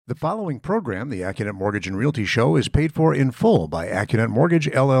The following program, the Accunet Mortgage and Realty Show, is paid for in full by Accunet Mortgage,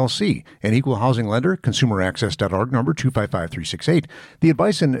 LLC, an equal housing lender, consumeraccess.org, number 255368. The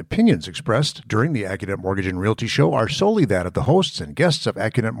advice and opinions expressed during the Accunet Mortgage and Realty Show are solely that of the hosts and guests of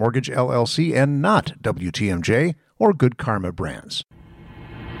Accunet Mortgage, LLC, and not WTMJ or Good Karma Brands.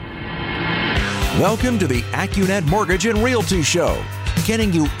 Welcome to the Accunet Mortgage and Realty Show,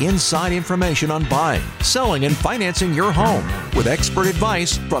 getting you inside information on buying, selling, and financing your home with expert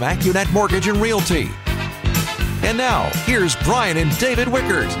advice from Accunet Mortgage and Realty. And now, here's Brian and David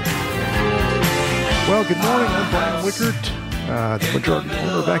Wickert. Well, good morning. I'm Brian Wickert, the majority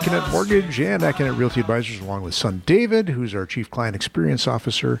owner of Accunet Mortgage and Accunet Realty Advisors, along with son David, who's our Chief Client Experience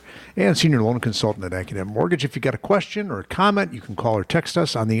Officer and Senior Loan Consultant at Accunet Mortgage. If you got a question or a comment, you can call or text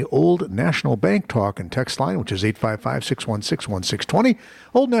us on the Old National Bank Talk and Text line, which is 855-616-1620.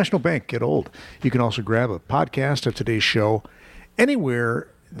 Old National Bank, get old. You can also grab a podcast of today's show anywhere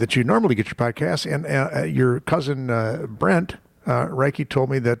that you normally get your podcasts. And your cousin Brent Reiki told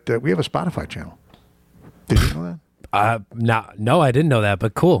me that we have a Spotify channel. Did you know that? No, I didn't know that,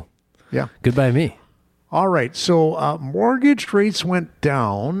 but cool. Yeah. Goodbye me. All right. So mortgage rates went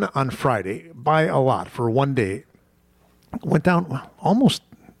down on Friday by a lot for one day. Went down almost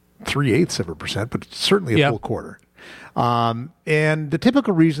 0.3%, but certainly a full quarter. And the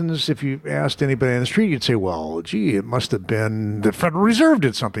typical reasons, if you asked anybody on the street, you'd say, well, gee, it must have been the Federal Reserve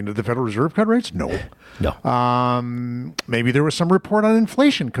did something. Did the Federal Reserve cut rates? No. Maybe there was some report on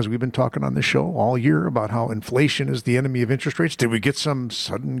inflation, because we've been talking on the show all year about how inflation is the enemy of interest rates. Did we get some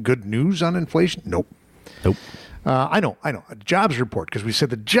sudden good news on inflation? Nope. I know. A jobs report, because we said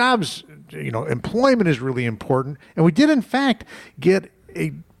the jobs, employment is really important. And we did, in fact, get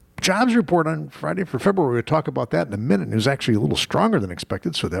a jobs report on Friday for February. We'll talk about that in a minute. It was actually a little stronger than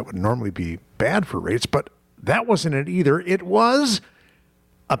expected, so that would normally be bad for rates. But that wasn't it either. It was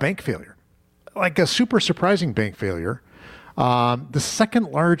a bank failure, like a super surprising bank failure. The second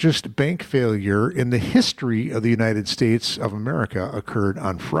largest bank failure in the history of the United States of America occurred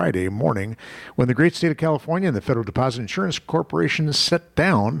on Friday morning when the great state of California and the Federal Deposit Insurance Corporation set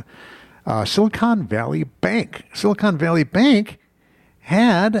down Silicon Valley Bank. Silicon Valley Bank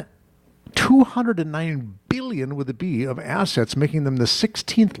had $209 billion with a B of assets, making them the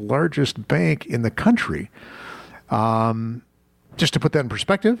 16th largest bank in the country. Just to put that in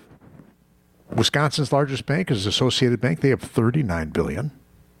perspective, Wisconsin's largest bank is Associated Bank. They have $39 billion.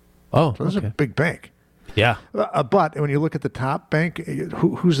 Oh, so this is a big bank. Yeah. But when you look at the top bank,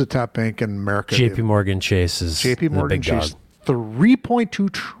 who's the top bank in America? J.P. Morgan Chase is J.P. Morgan Chase,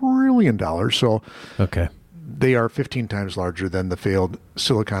 $3.2 trillion. So okay. They are 15 times larger than the failed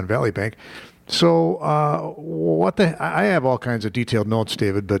Silicon Valley Bank. So I have all kinds of detailed notes,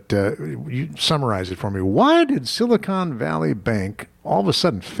 David, but you summarize it for me. Why did Silicon Valley Bank all of a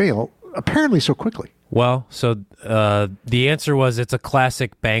sudden fail apparently so quickly? Well, so the answer was it's a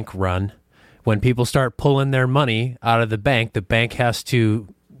classic bank run. When people start pulling their money out of the bank has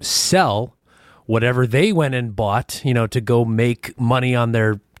to sell whatever they went and bought, to go make money on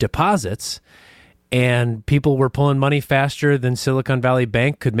their deposits. And people were pulling money faster than Silicon Valley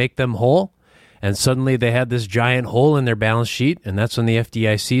Bank could make them whole. And suddenly they had this giant hole in their balance sheet. And that's when the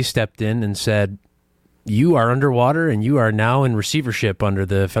FDIC stepped in and said, you are underwater and you are now in receivership under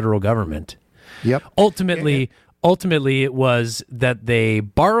the federal government. Yep. Ultimately, it was that they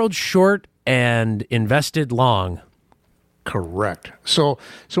borrowed short and invested long. Correct. So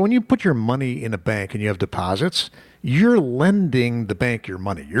when you put your money in a bank and you have deposits, you're lending the bank your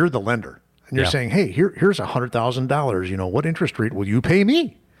money. You're the lender. And you're saying, hey, here's $100,000. What interest rate will you pay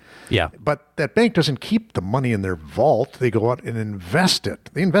me? Yeah. But that bank doesn't keep the money in their vault. They go out and invest it.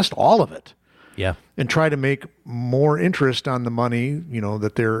 They invest all of it. Yeah. And try to make more interest on the money,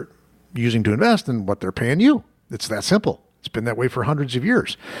 that they're using to invest than what they're paying you. It's that simple. It's been that way for hundreds of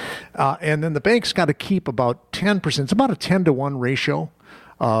years. And then the bank's got to keep about 10%. It's about a 10-to-1 ratio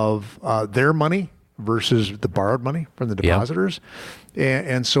of their money versus the borrowed money from the depositors. Yep.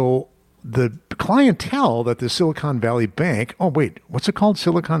 And so the clientele that the Silicon Valley Bank, what's it called?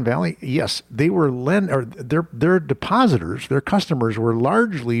 Silicon Valley? Yes, they were their depositors, their customers were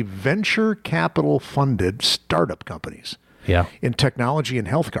largely venture capital funded startup companies. Yeah. In technology and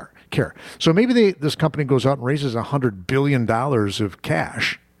healthcare. So maybe this company goes out and raises $100 billion of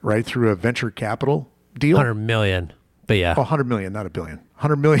cash, right, through a venture capital deal. 100 million. But yeah. Oh, 100 million, not a billion.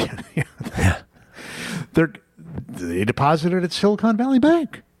 100 million. They deposited at Silicon Valley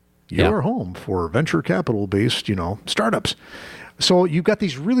Bank. Your home for venture capital-based, startups. So you've got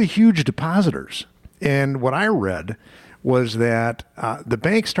these really huge depositors. And what I read was that the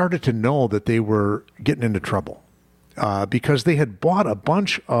bank started to know that they were getting into trouble. because they had bought a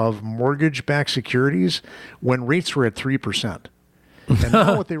bunch of mortgage-backed securities when rates were at 3%. And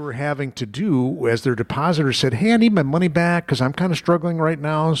now what they were having to do as their depositors said, hey, I need my money back because I'm kind of struggling right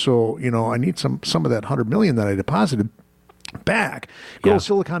now. So, I need some of that $100 million that I deposited back. Good old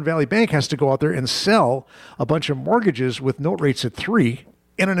Silicon Valley Bank has to go out there and sell a bunch of mortgages with note rates at 3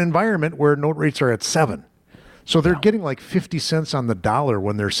 in an environment where note rates are at 7. So they're getting like 50 cents on the dollar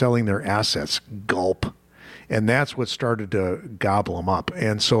when they're selling their assets. Gulp. And that's what started to gobble them up.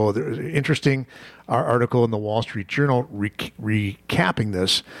 And so there's an interesting article in the Wall Street Journal recapping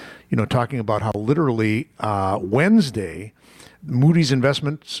this, talking about how literally Wednesday, Moody's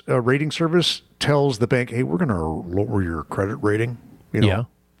Investment Rating Service tells the bank, hey, we're going to lower your credit rating,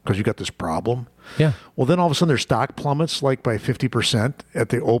 because you got this problem. Yeah. Well, then all of a sudden their stock plummets like by 50% at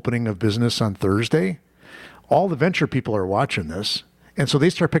the opening of business on Thursday. All the venture people are watching this. And so they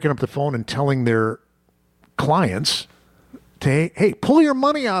start picking up the phone and telling their clients to, hey, pull your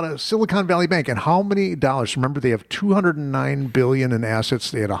money out of Silicon Valley Bank. And how many dollars? Remember, they have $209 billion in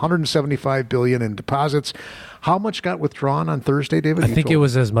assets. They had $175 billion in deposits. How much got withdrawn on Thursday, David? I think it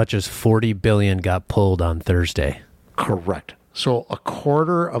was as much as $40 billion got pulled on Thursday. Correct. So a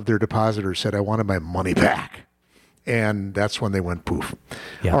quarter of their depositors said, I wanted my money back. And that's when they went poof.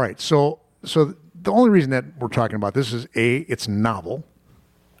 Yeah. All right. So the only reason that we're talking about this is, it's novel.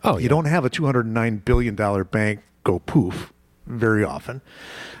 Oh, you don't have a $209 billion bank go poof very often.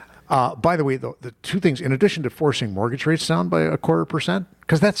 By the way, the two things, in addition to forcing mortgage rates down by 0.25%,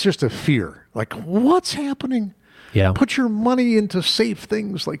 because that's just a fear. Like, what's happening? Yeah. Put your money into safe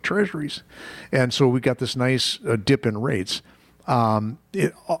things like treasuries. And so we got this nice dip in rates. A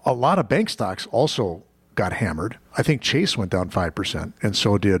lot of bank stocks also got hammered. I think Chase went down 5%, and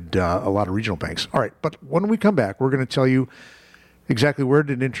so did a lot of regional banks. All right, but when we come back, we're going to tell you exactly where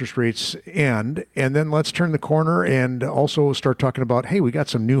did interest rates end, and then let's turn the corner and also start talking about, hey, we got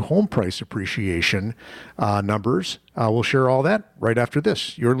some new home price appreciation numbers. We'll share all that right after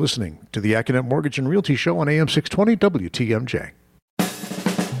this. You're listening to the Accunet Mortgage and Realty Show on AM 620 WTMJ.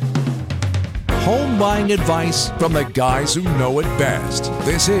 Home buying advice from the guys who know it best.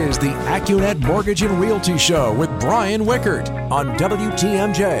 This is the Accunet Mortgage and Realty Show with Brian Wickert on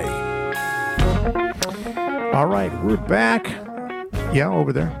WTMJ. All right, we're back. Yeah,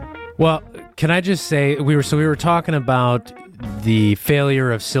 over there. Well, can I just say, we were talking about the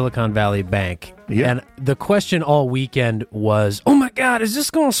failure of Silicon Valley Bank. Yeah. And the question all weekend was, oh my God, is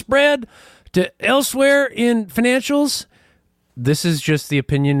this going to spread to elsewhere in financials? This is just the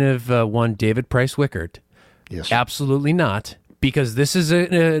opinion of one David Price Wickert. Yes. Absolutely not, because this is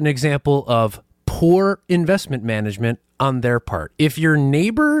an example of poor investment management on their part. If your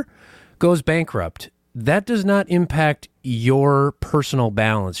neighbor goes bankrupt, that does not impact your personal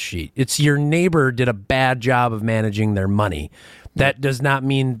balance sheet. It's your neighbor did a bad job of managing their money. That does not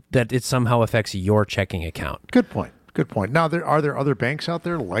mean that it somehow affects your checking account. Good point. Good point. Now, are there other banks out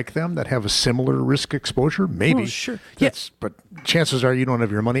there like them that have a similar risk exposure? Maybe. Oh, sure. Yes. But chances are you don't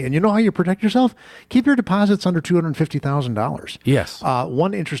have your money. And you know how you protect yourself? Keep your deposits under $250,000. Yes.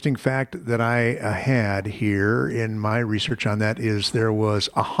 One interesting fact that I had here in my research on that is there was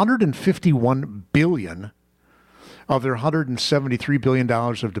 $151 billion of their $173 billion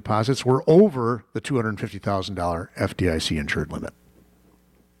of deposits were over the $250,000 FDIC insured limit.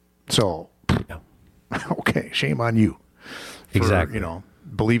 So... Yeah. Okay, shame on you for, Exactly.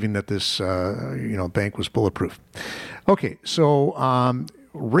 Believing that this, bank was bulletproof. Okay, so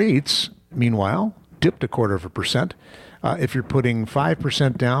rates, meanwhile, dipped 0.25%. If you're putting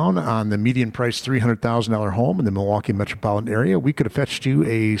 5% down on the median price $300,000 home in the Milwaukee metropolitan area, we could have fetched you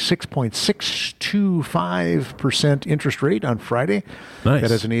a 6.625% interest rate on Friday. Nice.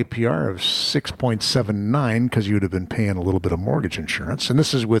 That has an APR of 6.79 because you would have been paying a little bit of mortgage insurance. And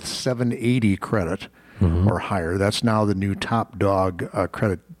this is with 780 credit or higher. That's now the new top dog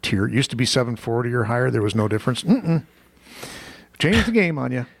credit tier. It used to be 740 or higher. There was no difference. Changed the game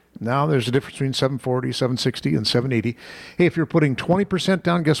on you. Now there's a difference between 740, 760, and 780. Hey, if you're putting 20%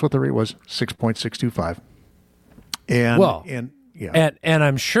 down, guess what the rate was? 6.625. And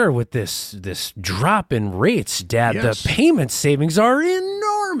I'm sure with this drop in rates, Dad, Yes. the payment savings are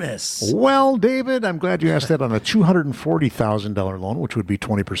enormous. Well, David, I'm glad you asked that on a $240,000 loan, which would be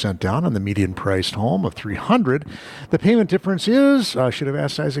 20% down on the median priced home of $300,000. The payment difference is, I should have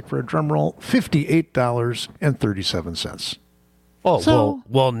asked Isaac for a drum roll, $58.37. Oh,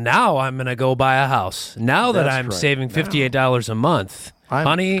 well, now I'm going to go buy a house. Now that That's I'm right. saving $58 a month. I'm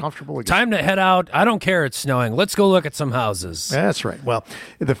Honey, comfortable again. time to head out. I don't care it's snowing. Let's go look at some houses. That's right. Well,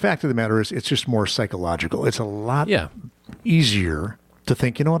 the fact of the matter is it's just more psychological. It's a lot easier to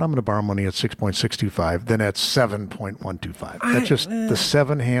think, you know what, I'm going to borrow money at 6.625, then at 7.125. That's just the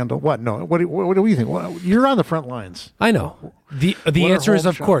 7 handle. What? No. What do you think? Well, you're on the front lines. I know. The answer is,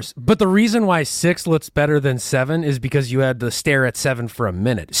 of course. But the reason why 6 looks better than 7 is because you had to stare at 7 for a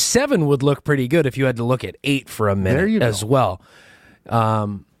minute. 7 would look pretty good if you had to look at 8 for a minute as well.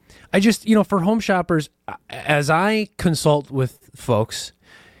 I just, for home shoppers, as I consult with folks,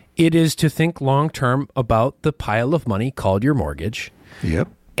 it is to think long-term about the pile of money called your mortgage. Yep.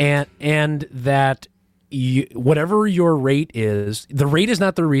 And that whatever your rate is, the rate is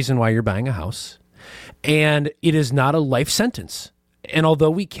not the reason why you're buying a house. And it is not a life sentence. And although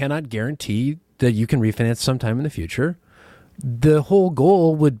we cannot guarantee that you can refinance sometime in the future, the whole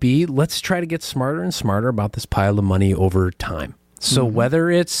goal would be, let's try to get smarter and smarter about this pile of money over time. So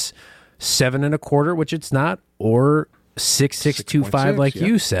whether it's 7.25, which it's not, or 6.625, like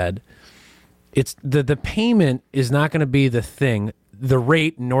you said, it's the payment is not going to be the thing. The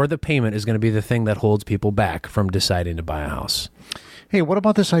rate nor the payment is going to be the thing that holds people back from deciding to buy a house. Hey, what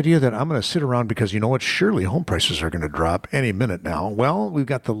about this idea that I'm going to sit around because you know what? Surely home prices are going to drop any minute now. Well, we've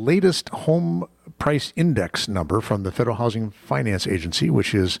got the latest home price index number from the Federal Housing Finance Agency,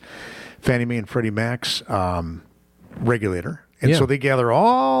 which is Fannie Mae and Freddie Mac's regulator. And so they gather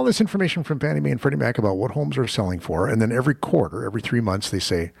all this information from Fannie Mae and Freddie Mac about what homes are selling for. And then every quarter, every 3 months, they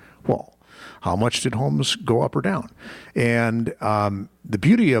say, well, how much did homes go up or down? And the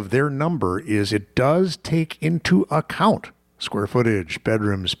beauty of their number is it does take into account square footage,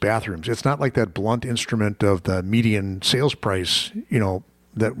 bedrooms, bathrooms. It's not like that blunt instrument of the median sales price,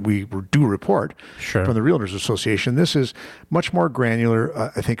 that we do report from the Realtors Association. This is much more granular,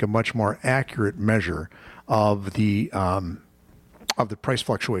 I think a much more accurate measure of the price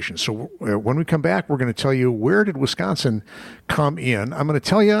fluctuation. So when we come back, we're going to tell you, where did Wisconsin come in? I'm going to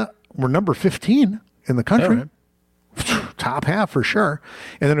tell you we're number 15 in the country. Right. Top half for sure.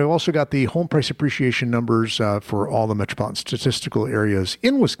 And then we've also got the home price appreciation numbers for all the metropolitan statistical areas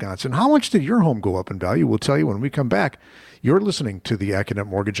in Wisconsin. How much did your home go up in value? We'll tell you when we come back. You're listening to the Accunet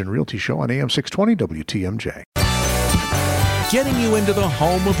Mortgage and Realty Show on AM 620 WTMJ. Getting you into the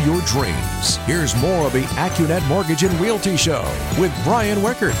home of your dreams. Here's more of the Accunet Mortgage and Realty Show with Brian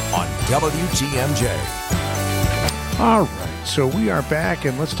Wickert on WTMJ. All right, so we are back,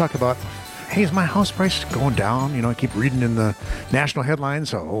 and let's talk about, hey, is my house price going down? I keep reading in the national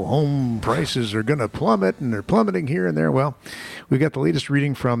headlines, home prices are going to plummet, and they're plummeting here and there. Well, we got the latest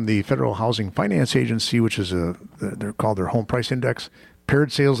reading from the Federal Housing Finance Agency, which is they're called their home price index,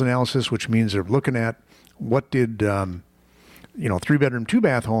 paired sales analysis, which means they're looking at what did 3-bedroom,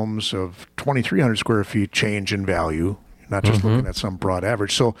 2-bath homes of 2,300 square feet change in value, not just looking at some broad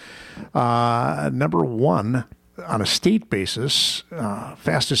average. So number one, on a state basis,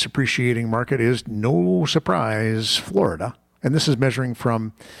 fastest appreciating market is, no surprise, Florida. And this is measuring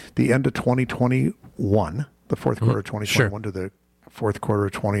from the end of 2021, the fourth quarter of 2021 to the fourth quarter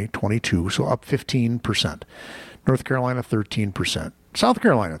of 2022. So up 15%. North Carolina, 13%. South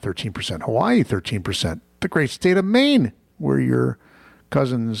Carolina, 13%. Hawaii, 13%. The great state of Maine, where your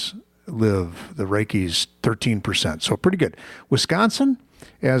cousins live, the Reikis, 13%. So pretty good. Wisconsin,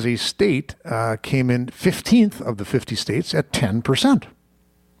 as a state, came in 15th of the 50 states at 10%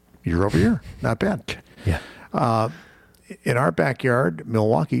 year over year. Not bad. Yeah. In our backyard,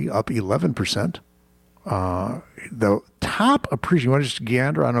 Milwaukee up 11%. The top appreciation, you want to just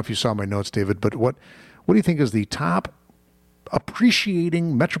gander? I don't know if you saw my notes, David, but what do you think is the top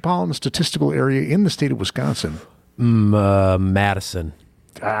appreciating metropolitan statistical area in the state of Wisconsin? Madison.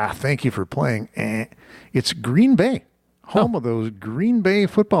 Thank you for playing. It's Green Bay, home of those Green Bay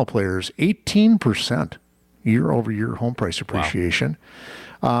football players. 18% year-over-year home price appreciation.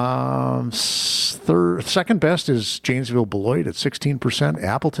 Wow. Second best is Janesville Beloit at 16%,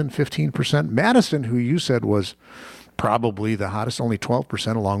 Appleton 15%, Madison, who you said was probably the hottest, only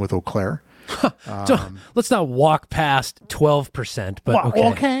 12%, along with Eau Claire. So let's not walk past 12%, but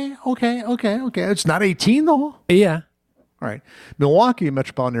okay. It's not 18 though. Yeah. All right. Milwaukee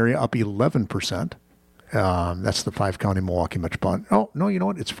metropolitan area up 11%. That's the 5-county Milwaukee metropolitan. Oh, no, you know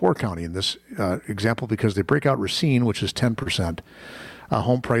what? It's 4-county in this example because they break out Racine, which is 10%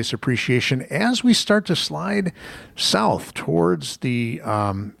 home price appreciation. As we start to slide south towards the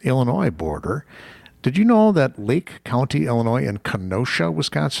Illinois border, did you know that Lake County, Illinois, and Kenosha,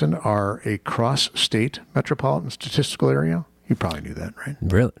 Wisconsin are a cross-state metropolitan statistical area? You probably knew that, right?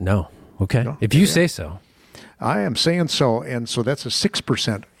 Really? No. Okay. No? If you say so. I am saying so. And so that's a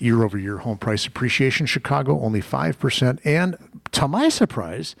 6% year-over-year home price appreciation. Chicago, only 5%. And to my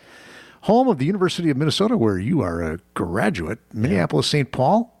surprise, home of the University of Minnesota, where you are a graduate, Minneapolis-St.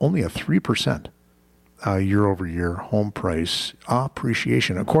 Paul, only a 3% year-over-year home price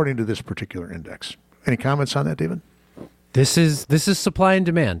appreciation, according to this particular index. Any comments on that, David? This is supply and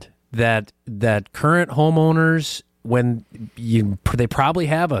demand. That current homeowners, they probably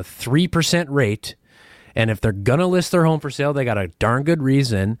have a 3% rate, and if they're gonna list their home for sale, they got a darn good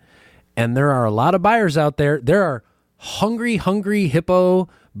reason. And there are a lot of buyers out there. There are hungry hippo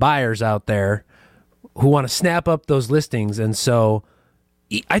buyers out there who want to snap up those listings. And so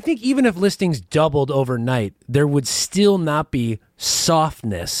I think even if listings doubled overnight, there would still not be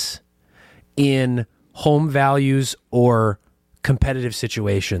softness in home values or competitive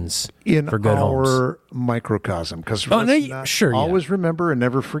situations for good homes. In our microcosm. Because always remember and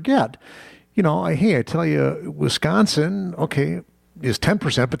never forget. I tell you, Wisconsin, okay, is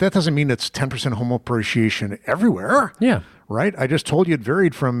 10%, but that doesn't mean it's 10% home appreciation everywhere. Yeah. Right? I just told you it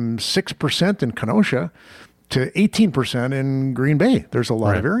varied from 6% in Kenosha to 18% in Green Bay. There's a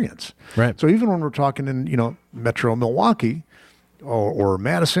lot of variance. Right. So even when we're talking in, Metro Milwaukee or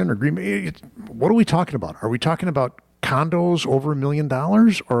Madison or Green Bay, what are we talking about? Are we talking about condos over $1 million,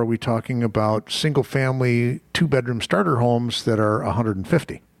 or are we talking about single-family, two-bedroom starter homes that are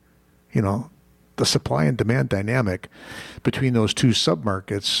 150? The supply and demand dynamic between those two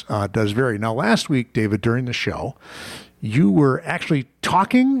submarkets does vary. Now, last week, David, during the show, you were actually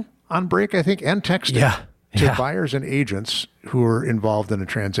talking on break, I think, and texting to buyers and agents who are involved in a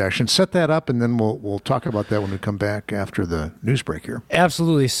transaction. Set that up, and then we'll talk about that when we come back after the news break here.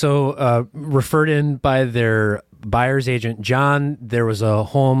 Absolutely. So, referred in by their buyer's agent, John, there was a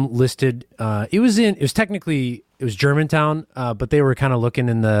home listed. It was Germantown, but they were kind of looking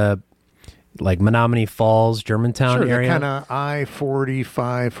in the Menominee Falls, Germantown area. Kind of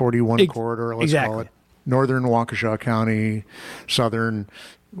I-45, 41 corridor, let's call it. Northern Waukesha County, southern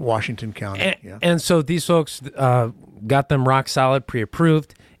Washington County. And so these folks got them rock solid,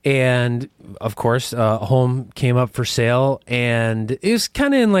 pre-approved. And, of course, a home came up for sale. And it was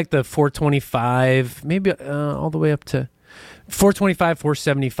kind of in the 425, maybe all the way up to 425,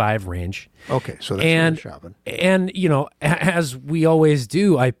 475 range. Okay, so that's shopping. And, as we always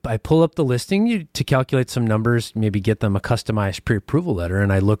do, I pull up the listing to calculate some numbers, maybe get them a customized pre-approval letter,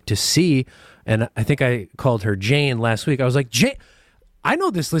 and I look to see, and I think I called her Jane last week. I was like, Jane, I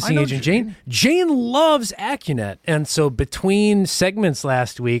know this listing agent, Jane. Jane loves Accunet. And so between segments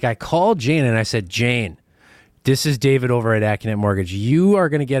last week, I called Jane and I said, Jane, this is David over at Accunet Mortgage. You are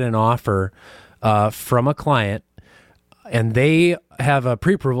going to get an offer from a client, and they have a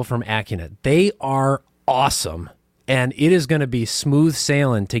pre-approval from Accunet. They are awesome, and it is going to be smooth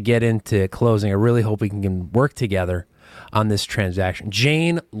sailing to get into closing. I really hope we can work together on this transaction.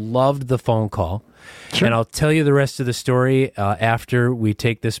 Jane loved the phone call, and I'll tell you the rest of the story after we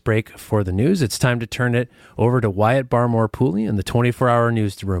take this break for the news. It's time to turn it over to Wyatt Barmore-Pooley in the 24-hour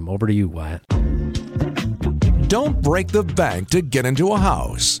newsroom. Over to you, Wyatt. Don't break the bank to get into a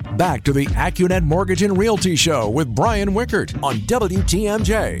house. Back to the Accunet Mortgage and Realty Show with Brian Wickert on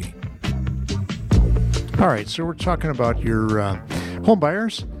WTMJ. All right, so we're talking about your home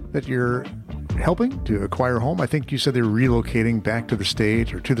buyers that you're helping to acquire a home. I think you said they were relocating back to the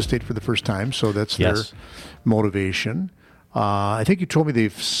state or to the state for the first time, so that's their motivation. I think you told me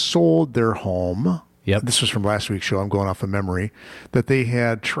they've sold their home. Yep. This was from last week's show. I'm going off of memory. That they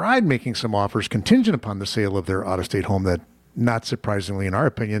had tried making some offers contingent upon the sale of their out-of-state home that, not surprisingly, in our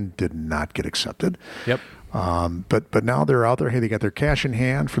opinion, did not get accepted. Yep. But now they're out there. Hey, they got their cash in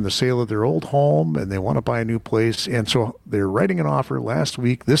hand from the sale of their old home, and they want to buy a new place. And so they're writing an offer last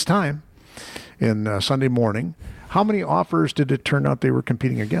week, this time, in Sunday morning. How many offers did it turn out they were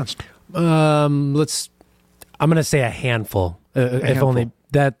competing against? I'm going to say a handful. If only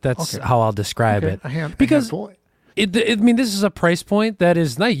that's how I'll describe it. Because this is a price point that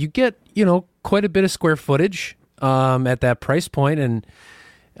is nice. You get quite a bit of square footage at that price point, and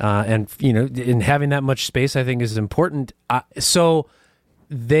in having that much space, I think is important. So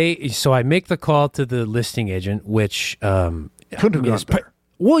I make the call to the listing agent, which couldn't have gone better.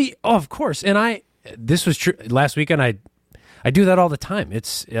 Well, of course, and this was true last weekend. I do that all the time.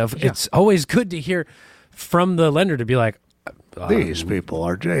 It's always good to hear from the lender to be like, these people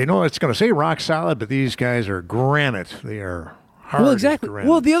are, it's going to say rock solid, but these guys are granite. They are hard. Well, exactly. Granite.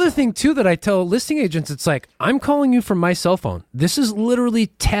 Well, the other thing too that I tell listing agents, it's like, I'm calling you from my cell phone. This is literally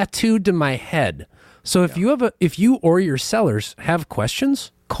tattooed to my head. So if you or your sellers have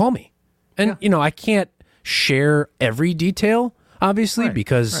questions, call me. And I can't share every detail, obviously,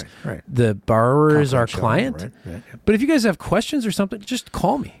 because the borrower is our client. Right. But if you guys have questions or something, just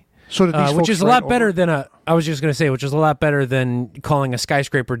call me. So which is a lot better than which is a lot better than calling a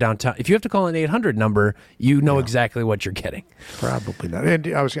skyscraper downtown. If you have to call an 800 number, you know exactly what you're getting. Probably not.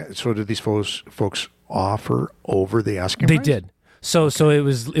 And so did these folks offer over the asking They price? did. So it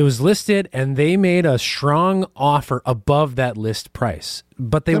was listed, and they made a strong offer above that list price,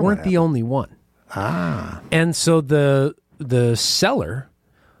 but they Then what weren't the happened? only one. Ah. And so the seller,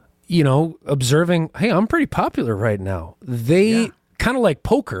 observing, hey, I'm pretty popular right now. They kind of like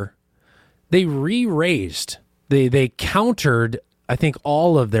poker, they re-raised, they countered, I think,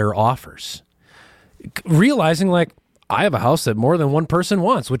 all of their offers, realizing like, I have a house that more than one person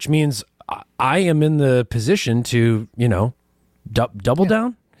wants, which means I am in the position to, double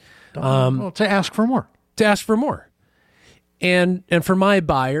down. To ask for more. To ask for more. And for my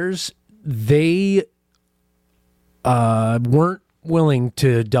buyers, they weren't willing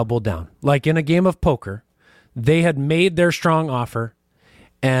to double down. Like in a game of poker, they had made their strong offer,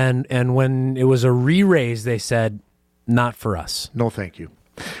 and when it was a re-raise, they said, not for us. No, thank you.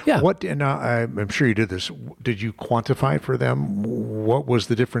 Yeah. What? And I'm sure you did this. Did you quantify for them what was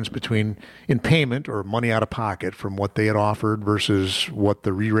the difference between in payment or money out of pocket from what they had offered versus what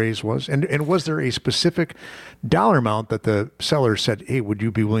the re-raise was? And was there a specific dollar amount that the seller said, "Hey, would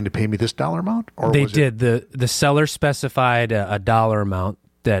you be willing to pay me this dollar amount?" Or they was did. The seller specified a dollar amount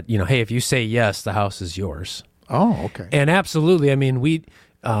that, hey, if you say yes, the house is yours. Oh, okay. And absolutely. I mean,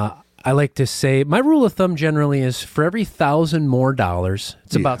 I like to say my rule of thumb generally is for every $1,000 more,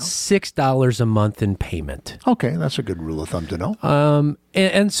 it's about $6 a month in payment. Okay, that's a good rule of thumb to know.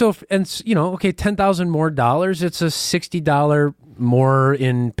 And so okay, $10,000 more, it's a $60 more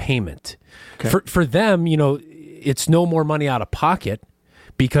in payment. Okay. For them, it's no more money out of pocket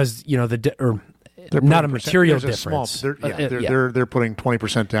because They're not a putting material there's a difference. They're putting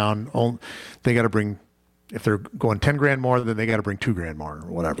 20% down. They got to bring. If they're going $10,000 more, then they got to bring $2,000 more or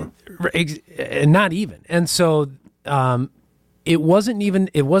whatever. Not even. And so it wasn't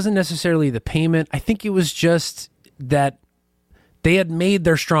necessarily the payment. I think it was just that they had made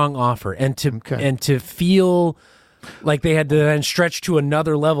their strong offer and to feel like they had to then stretch to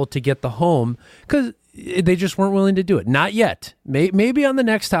another level to get the home because they just weren't willing to do it. Not yet. Maybe on the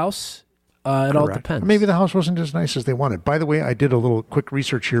next house. It all depends. Maybe the house wasn't as nice as they wanted. By the way, I did a little quick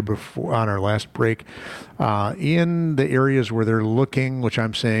research here before on our last break. In the areas where they're looking, which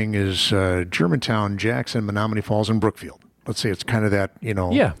I'm saying is Germantown, Jackson, Menominee Falls, and Brookfield. Let's say it's kind of that,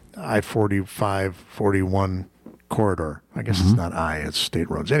 I-45, 41 corridor. I guess it's not it's state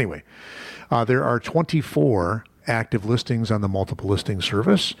roads. Anyway, there are 24 active listings on the multiple listing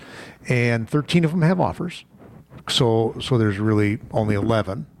service, and 13 of them have offers. So there's really only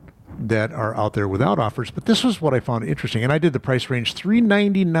 11 that are out there without offers. But this was what I found interesting. And I did the price range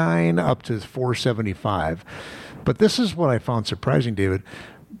 $399 up to $475. But this is what I found surprising, David.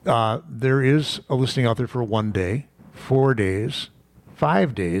 There is a listing out there for 1 day, 4 days,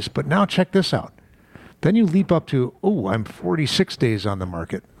 5 days. But now check this out. Then you leap up to, I'm 46 days on the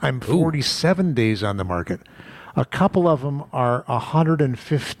market. I'm 47 days on the market. A couple of them are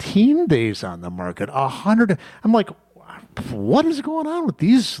 115 days on the market. 100. I'm like, what is going on with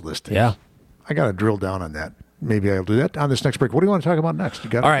these listings? Yeah. I got to drill down on that. Maybe I'll do that on this next break. What do you want to talk about next?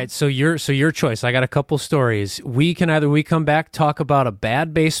 All right, so your choice. I got a couple stories. We come back, talk about a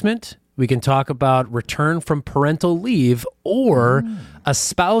bad basement. We can talk about return from parental leave or a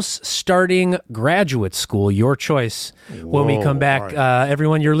spouse starting graduate school. Your choice. When we come back,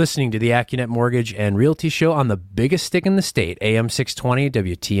 everyone, you're listening to the Accunet Mortgage and Realty Show on the biggest stick in the state, AM 620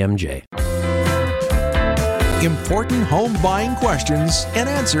 WTMJ. Important home buying questions and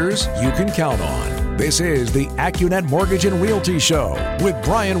answers you can count on. This is the Accunet Mortgage and Realty Show with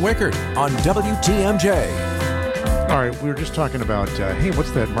Brian Wickert on WTMJ. All right, we were just talking about, hey,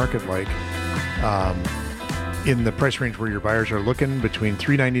 what's that market like in the price range where your buyers are looking between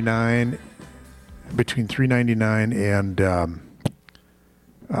 $399 and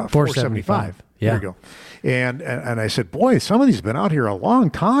 $475. Yeah. There we go. And I said, boy, some of these have been out here a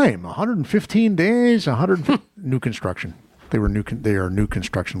long time. 115 days, 100 new construction. They are new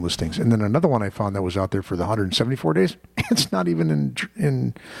construction listings. And then another one I found that was out there for the 174 days. It's not even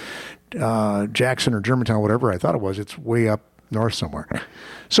in Jackson or Germantown, whatever I thought it was. It's way up north somewhere.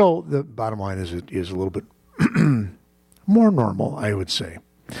 So the bottom line is it is a little bit more normal, I would say.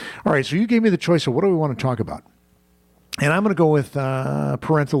 All right, so you gave me the choice of what do we want to talk about. And I'm going to go with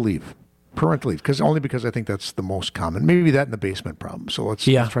parental leave. Because I think that's the most common. Maybe that and the basement problem. So let's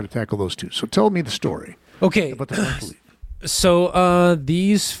try to tackle those two. So tell me the story. Okay. About the parental leave. So I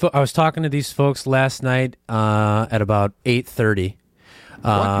was talking to these folks last night at about 8:30.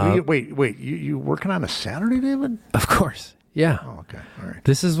 Wait. You working on a Saturday, David? Of course. Yeah. Oh, okay. All right.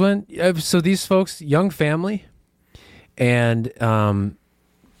 This is when. So these folks, young family, and they have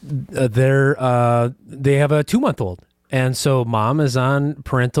a 2-month-old. And so mom is on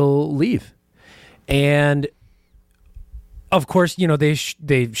parental leave. And of course,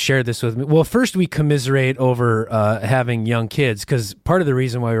 they shared this with me. Well, first we commiserate over having young kids, because part of the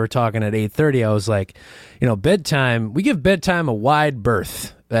reason why we were talking at 8:30, I was like, bedtime. We give bedtime a wide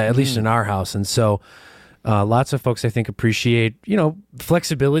berth, at least in our house, and so lots of folks I think appreciate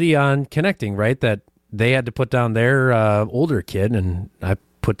flexibility on connecting. Right, that they had to put down their older kid, and I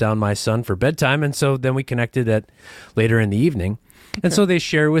put down my son for bedtime, and so then we connected at later in the evening, and so they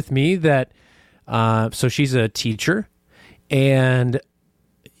share with me that. So she's a teacher. And,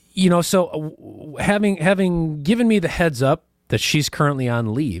 so having given me the heads up that she's currently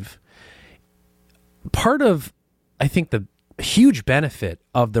on leave, part of, I think, the huge benefit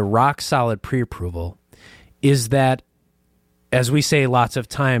of the rock-solid pre-approval is that, as we say lots of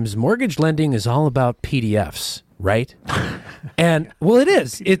times, mortgage lending is all about PDFs, right? And, well, it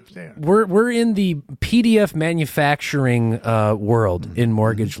is. We're in the PDF manufacturing world in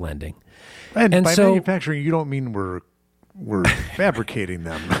mortgage lending. And by manufacturing, you don't mean we're fabricating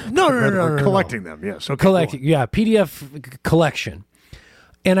them. No. We're collecting them. Yes. Okay. Collecting. Yeah. PDF collection.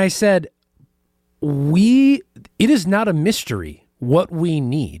 And I said, it is not a mystery what we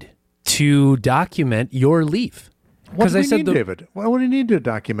need to document your leave. What do we need, David? What do you need to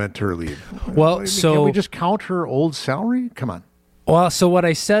document her leave? Well, can we just count her old salary? Come on. Well, so what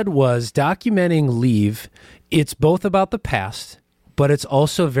I said was documenting leave, it's both about the past, but it's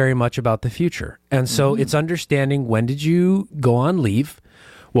also very much about the future. And so it's understanding, when did you go on leave?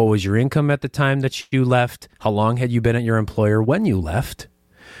 What was your income at the time that you left? How long had you been at your employer when you left?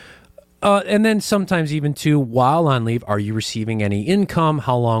 And then sometimes even too, while on leave, are you receiving any income?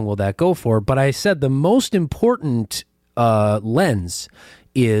 How long will that go for? But I said the most important lens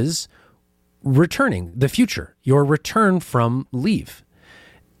is returning, the future, your return from leave.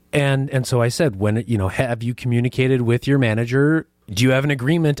 And so I said, have you communicated with your manager? Do you have an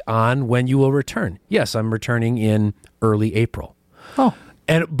agreement on when you will return? Yes, I'm returning in early April. Oh.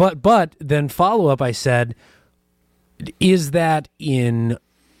 But then follow up, I said, is that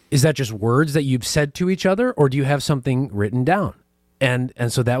just words that you've said to each other, or do you have something written down? And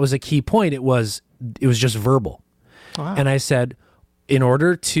so that was a key point. It was just verbal. Wow. And I said, in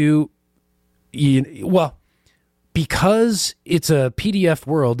order to, because it's a PDF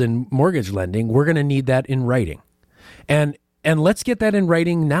world in mortgage lending, we're going to need that in writing. And let's get that in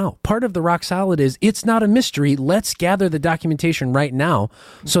writing now. Part of the rock solid is it's not a mystery. Let's gather the documentation right now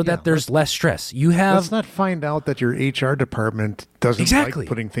so that there's less stress. Let's not find out that your HR department doesn't like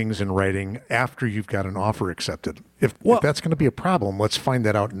putting things in writing after you've got an offer accepted. If that's going to be a problem, let's find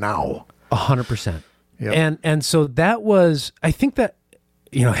that out now. 100%. Yep. And so that was, I think that,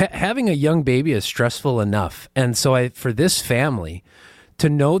 having a young baby is stressful enough. And so for this family to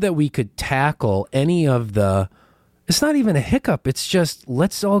know that we could tackle any of it's not even a hiccup. It's just,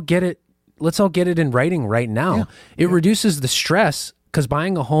 let's all get it in writing right now. Yeah. It reduces the stress, because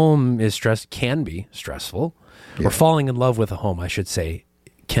buying a home can be stressful, or falling in love with a home, I should say,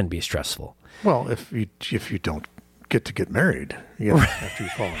 can be stressful. Well, if you don't get married, after you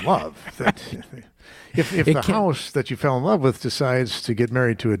fall in love, if the house that you fell in love with decides to get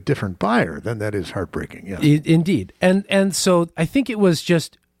married to a different buyer, then that is heartbreaking. Yeah, indeed. And so I think it was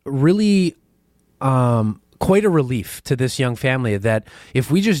just really quite a relief to this young family that if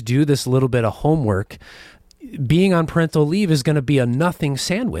we just do this little bit of homework, being on parental leave is going to be a nothing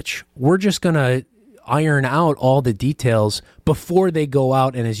sandwich. We're just going to iron out all the details before they go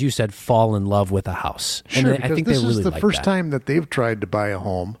out and, as you said, fall in love with a house. Sure, and I think this they really is the like first that. time that they've tried to buy a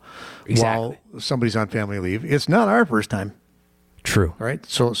home while somebody's on family leave. It's not our first time. True. All right.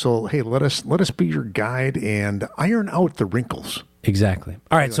 So hey, let us be your guide and iron out the wrinkles. Exactly.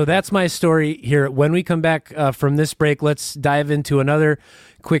 All right, so that's my story here. When we come back from this break, let's dive into another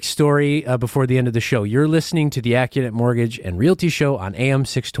quick story before the end of the show. You're listening to the Accunet Mortgage and Realty Show on AM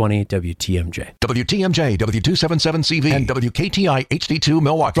 620 WTMJ. WTMJ, W277CV, and WKTI HD2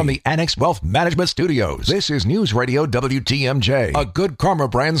 Milwaukee. From the Annex Wealth Management Studios, this is News Radio WTMJ, a Good Karma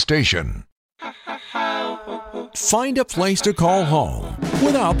brand station. Find a place to call home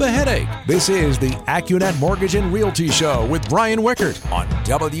without the headache. This is the Accunet Mortgage and Realty Show with Brian Wickert on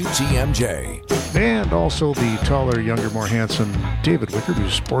WTMJ. And also the taller, younger, more handsome David Wickert,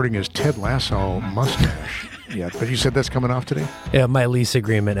 who's sporting his Ted Lasso mustache. Yeah, but you said that's coming off today? Yeah, my lease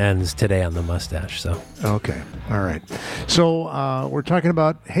agreement ends today on the mustache, so. Okay, all right. So we're talking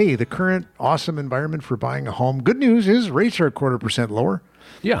about, the current awesome environment for buying a home. Good news is rates are 0.25% lower.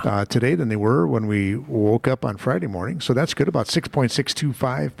 Today than they were when we woke up on Friday morning. So that's good, about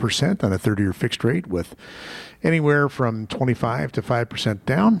 6.625% on a 30-year fixed rate with anywhere from 25 to 5%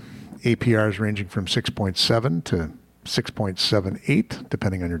 down. APRs ranging from 6.7 to 6.78,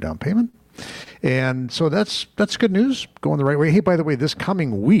 depending on your down payment. And so that's good news, going the right way. Hey, by the way, this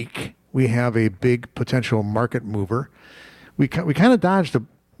coming week, we have a big potential market mover. We kind of dodged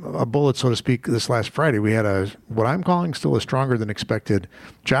a bullet, so to speak, this last Friday. We had what I'm calling still a stronger than expected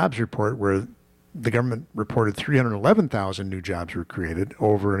jobs report, where the government reported 311,000 new jobs were created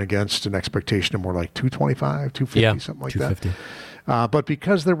over and against an expectation of more like 225, 250, something like 250. That. But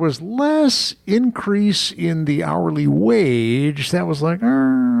because there was less increase in the hourly wage, that was like,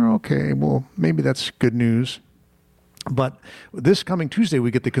 okay, well, maybe that's good news. But this coming Tuesday,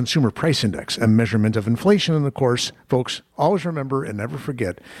 we get the Consumer Price Index, a measurement of inflation. And of course, folks, always remember and never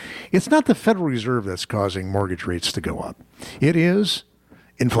forget, it's not the Federal Reserve that's causing mortgage rates to go up. It is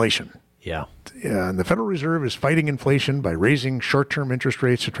inflation. Yeah. And the Federal Reserve is fighting inflation by raising short-term interest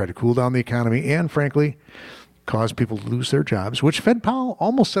rates to try to cool down the economy and, frankly, cause people to lose their jobs, which Fed Powell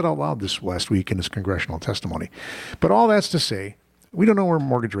almost said out loud this last week in his congressional testimony. But all that's to say, we don't know where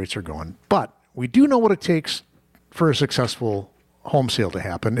mortgage rates are going, but we do know what it takes for a successful home sale to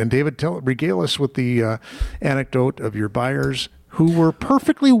happen. And David, regale us with the anecdote of your buyers who were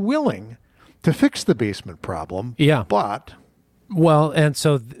perfectly willing to fix the basement problem. Yeah. But... Well, and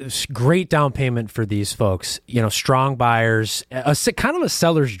so great down payment for these folks, strong buyers, kind of a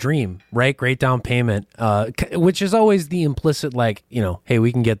seller's dream, right? Great down payment, which is always the implicit, hey,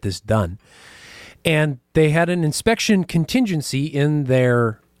 we can get this done. And they had an inspection contingency in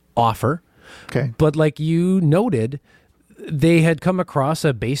their offer. Okay. But like you noted, they had come across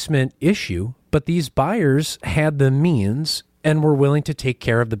a basement issue, but these buyers had the means and were willing to take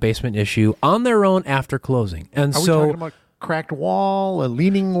care of the basement issue on their own after closing. And Are we talking about cracked wall, a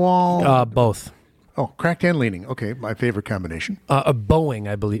leaning wall? Both. Oh, cracked and leaning. Okay, my favorite combination. A bowing,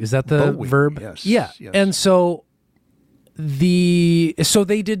 I believe. Is that the verb? Yes. Yeah. Yes. And so they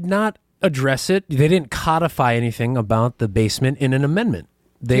did not address it. They didn't codify anything about the basement in an amendment.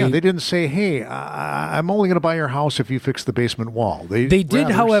 They didn't say, hey, I'm only going to buy your house if you fix the basement wall. They did,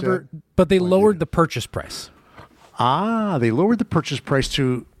 however, but they lowered the purchase price. They lowered the purchase price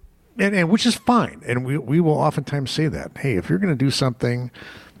to... And which is fine. And we will oftentimes say that, hey, if you're going to do something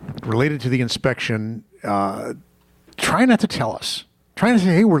related to the inspection, try not to tell us. Try to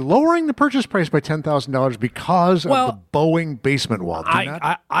say, hey, we're lowering the purchase price by $10,000 because of the bowing basement wall.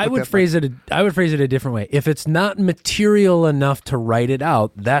 I would phrase it a different way. If it's not material enough to write it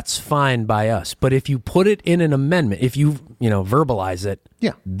out, that's fine by us. But if you put it in an amendment, if you verbalize it,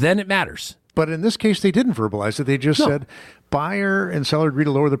 then it matters. But in this case, they didn't verbalize it. They just said, buyer and seller agree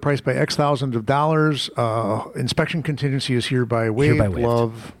to lower the price by X thousands of dollars. Inspection contingency is hereby waived.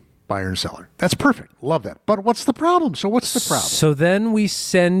 Love, buyer and seller. That's perfect. Love that. But what's the problem? So what's the problem? So then we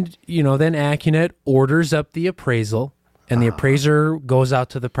send, then Accunet orders up the appraisal, and the appraiser goes out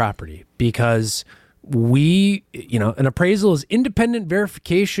to the property because an appraisal is independent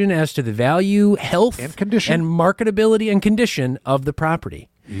verification as to the value, health, and condition, and marketability and condition of the property.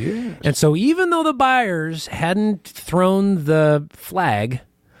 Yes. And so even though the buyers hadn't thrown the flag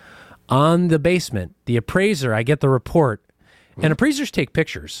on the basement, the appraiser, I get the report, and appraisers take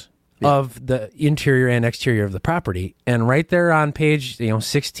pictures of the interior and exterior of the property. And right there on page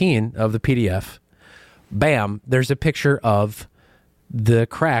 16 of the PDF, bam, there's a picture of the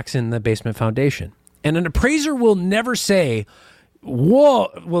cracks in the basement foundation. And an appraiser will never say,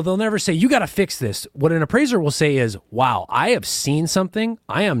 they'll never say, you got to fix this. What an appraiser will say is, wow, I have seen something.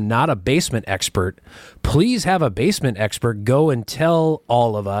 I am not a basement expert. Please have a basement expert go and tell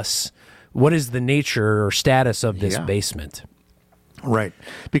all of us what is the nature or status of this basement. Right.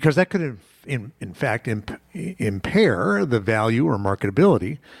 Because that could, in fact, impair the value or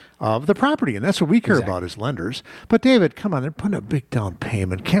marketability of the property. And that's what we care about as lenders. But David, come on, they're putting a big down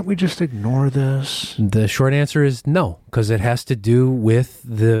payment. Can't we just ignore this? The short answer is no, because it has to do with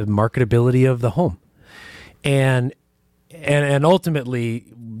the marketability of the home. And ultimately,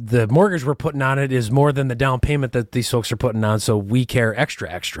 the mortgage we're putting on it is more than the down payment that these folks are putting on, so we care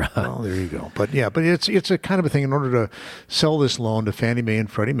extra. Oh, there you go. But it's a kind of a thing. In order to sell this loan to Fannie Mae and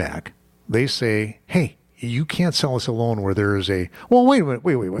Freddie Mac, they say, hey, you can't sell us a loan where there is wait.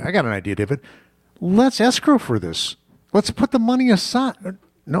 I got an idea, David. Let's escrow for this. Let's put the money aside.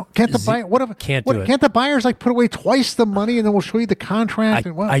 No, can't the buyer? Can't the buyers put away twice the money and then we'll show you the contract?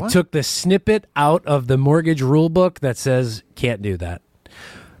 I took the snippet out of the mortgage rule book that says can't do that.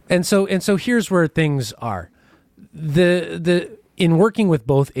 And so here's where things are. In working with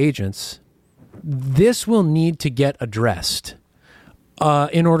both agents, this will need to get addressed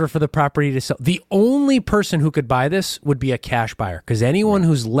in order for the property to sell. The only person who could buy this would be a cash buyer, because anyone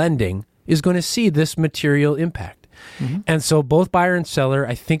who's lending is going to see this material impact. Mm-hmm. And so both buyer and seller,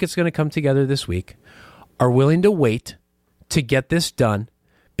 I think it's going to come together this week, are willing to wait to get this done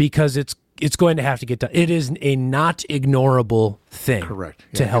because it's going to have to get done. It is a not ignorable thing. Correct.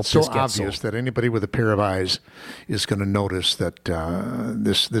 To help it's this so get obvious sold. that anybody with a pair of eyes is going to notice that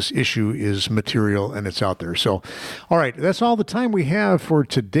this issue is material and it's out there. So, all right, that's all the time we have for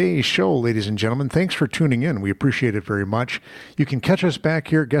today's show, ladies and gentlemen. Thanks for tuning in. We appreciate it very much. You can catch us back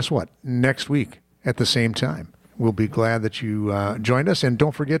here, guess what, next week at the same time. We'll be glad that you joined us. And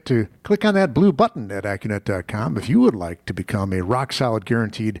don't forget to click on that blue button at Accunet.com if you would like to become a rock-solid,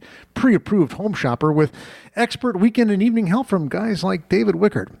 guaranteed, pre-approved home shopper with expert weekend and evening help from guys like David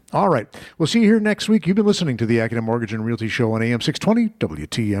Wickert. All right. We'll see you here next week. You've been listening to the Accunet Mortgage and Realty Show on AM 620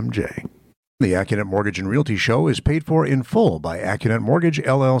 WTMJ. The Accunet Mortgage and Realty Show is paid for in full by Accunet Mortgage,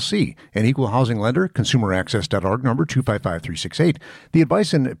 LLC, an equal housing lender, consumeraccess.org, number 255368. The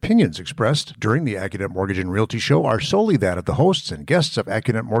advice and opinions expressed during the Accunet Mortgage and Realty Show are solely that of the hosts and guests of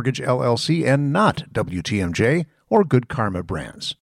Accunet Mortgage, LLC, and not WTMJ or Good Karma Brands.